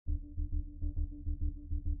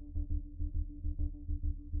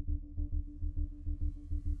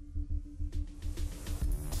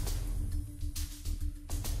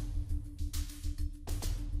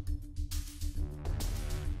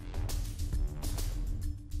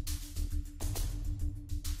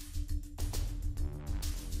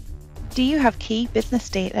Do you have key business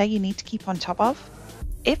data you need to keep on top of?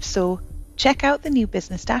 If so, check out the new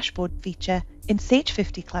Business Dashboard feature in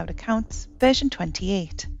Sage50cloud Accounts version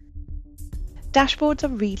 28. Dashboards are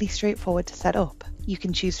really straightforward to set up. You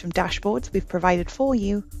can choose from dashboards we've provided for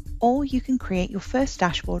you, or you can create your first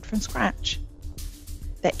dashboard from scratch.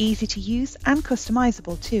 They're easy to use and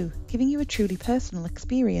customizable too, giving you a truly personal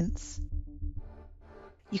experience.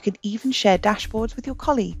 You can even share dashboards with your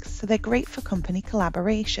colleagues, so they're great for company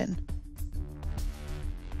collaboration.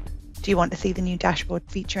 Do you want to see the new dashboard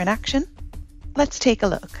feature in action? Let's take a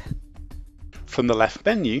look. From the left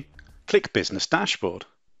menu, click Business Dashboard.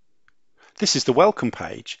 This is the welcome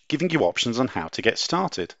page, giving you options on how to get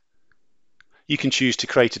started. You can choose to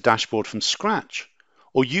create a dashboard from scratch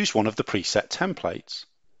or use one of the preset templates: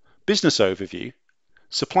 Business Overview,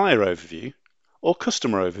 Supplier Overview, or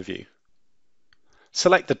Customer Overview.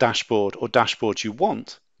 Select the dashboard or dashboards you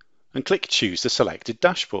want and click Choose the selected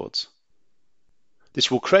dashboards. This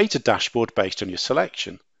will create a dashboard based on your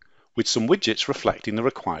selection, with some widgets reflecting the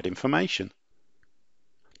required information.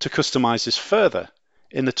 To customize this further,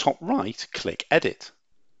 in the top right, click Edit.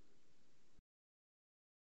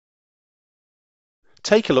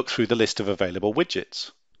 Take a look through the list of available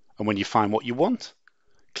widgets, and when you find what you want,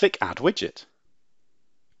 click Add Widget.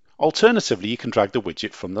 Alternatively, you can drag the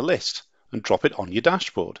widget from the list and drop it on your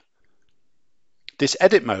dashboard. This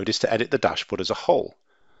edit mode is to edit the dashboard as a whole,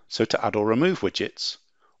 so to add or remove widgets,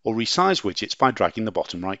 or resize widgets by dragging the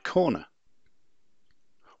bottom right corner.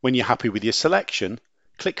 When you're happy with your selection,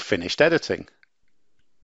 click Finished Editing.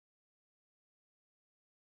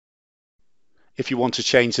 If you want to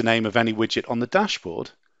change the name of any widget on the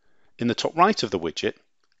dashboard, in the top right of the widget,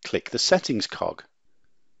 click the Settings cog.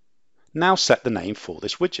 Now set the name for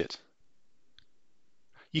this widget.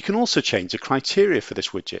 You can also change the criteria for this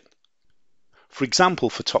widget. For example,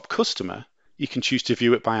 for Top Customer, you can choose to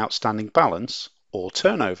view it by outstanding balance or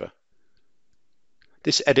turnover.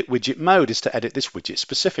 This Edit Widget mode is to edit this widget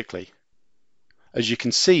specifically. As you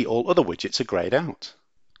can see, all other widgets are grayed out.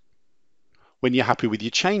 When you're happy with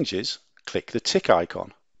your changes, click the tick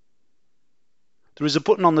icon. There is a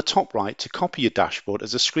button on the top right to copy your dashboard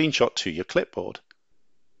as a screenshot to your clipboard.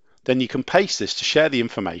 Then you can paste this to share the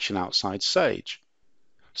information outside Sage.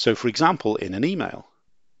 So for example, in an email.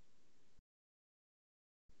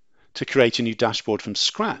 To create a new dashboard from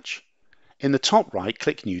scratch, in the top right,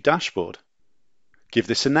 click New Dashboard. Give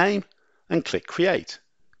this a name and click Create.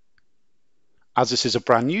 As this is a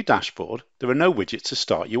brand new dashboard, there are no widgets to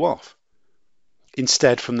start you off.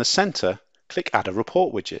 Instead, from the center, click Add a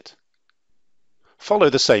Report widget. Follow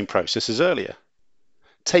the same process as earlier.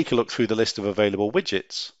 Take a look through the list of available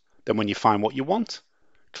widgets, then when you find what you want,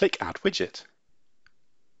 click Add Widget.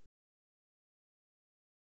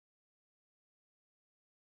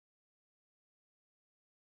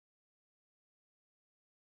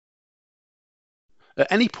 At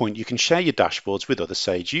any point, you can share your dashboards with other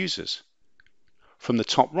Sage users. From the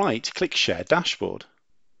top right, click Share Dashboard.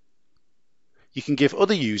 You can give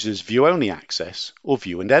other users view-only access or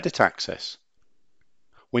view and edit access.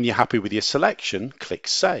 When you're happy with your selection, click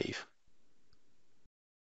Save.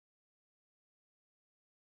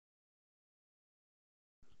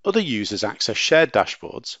 Other users access shared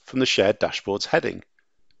dashboards from the Shared Dashboards heading.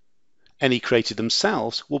 Any created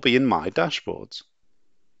themselves will be in My Dashboards.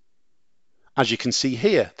 As you can see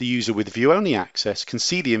here, the user with view-only access can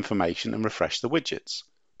see the information and refresh the widgets,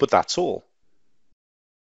 but that's all.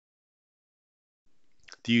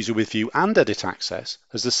 The user with view and edit access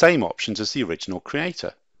has the same options as the original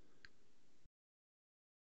creator.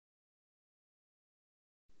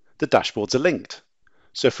 The dashboards are linked,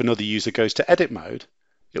 so if another user goes to edit mode,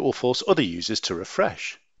 it will force other users to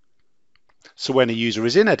refresh. So when a user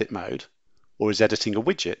is in edit mode, or is editing a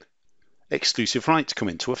widget, exclusive rights come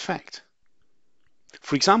into effect.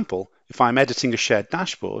 For example, if I'm editing a shared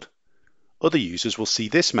dashboard, other users will see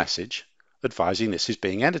this message advising this is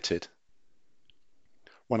being edited.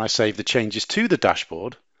 When I save the changes to the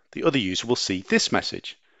dashboard, the other user will see this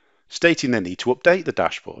message stating they need to update the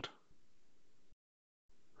dashboard.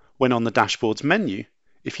 When on the dashboards menu,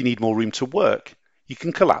 if you need more room to work, you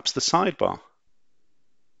can collapse the sidebar.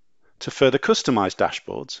 To further customize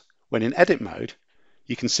dashboards, when in edit mode,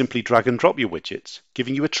 you can simply drag and drop your widgets,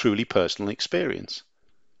 giving you a truly personal experience.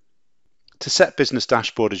 To set Business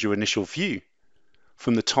Dashboard as your initial view,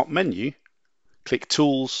 from the top menu, click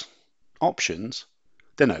Tools, Options,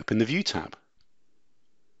 then open the View tab.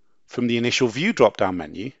 From the Initial View drop-down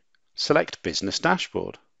menu, select Business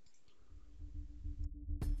Dashboard.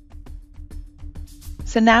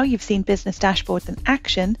 So now you've seen Business Dashboards in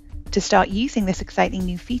action. To start using this exciting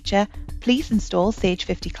new feature, please install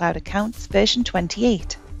Sage50cloud Accounts version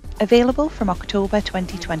 28. available from October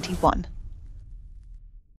 2021.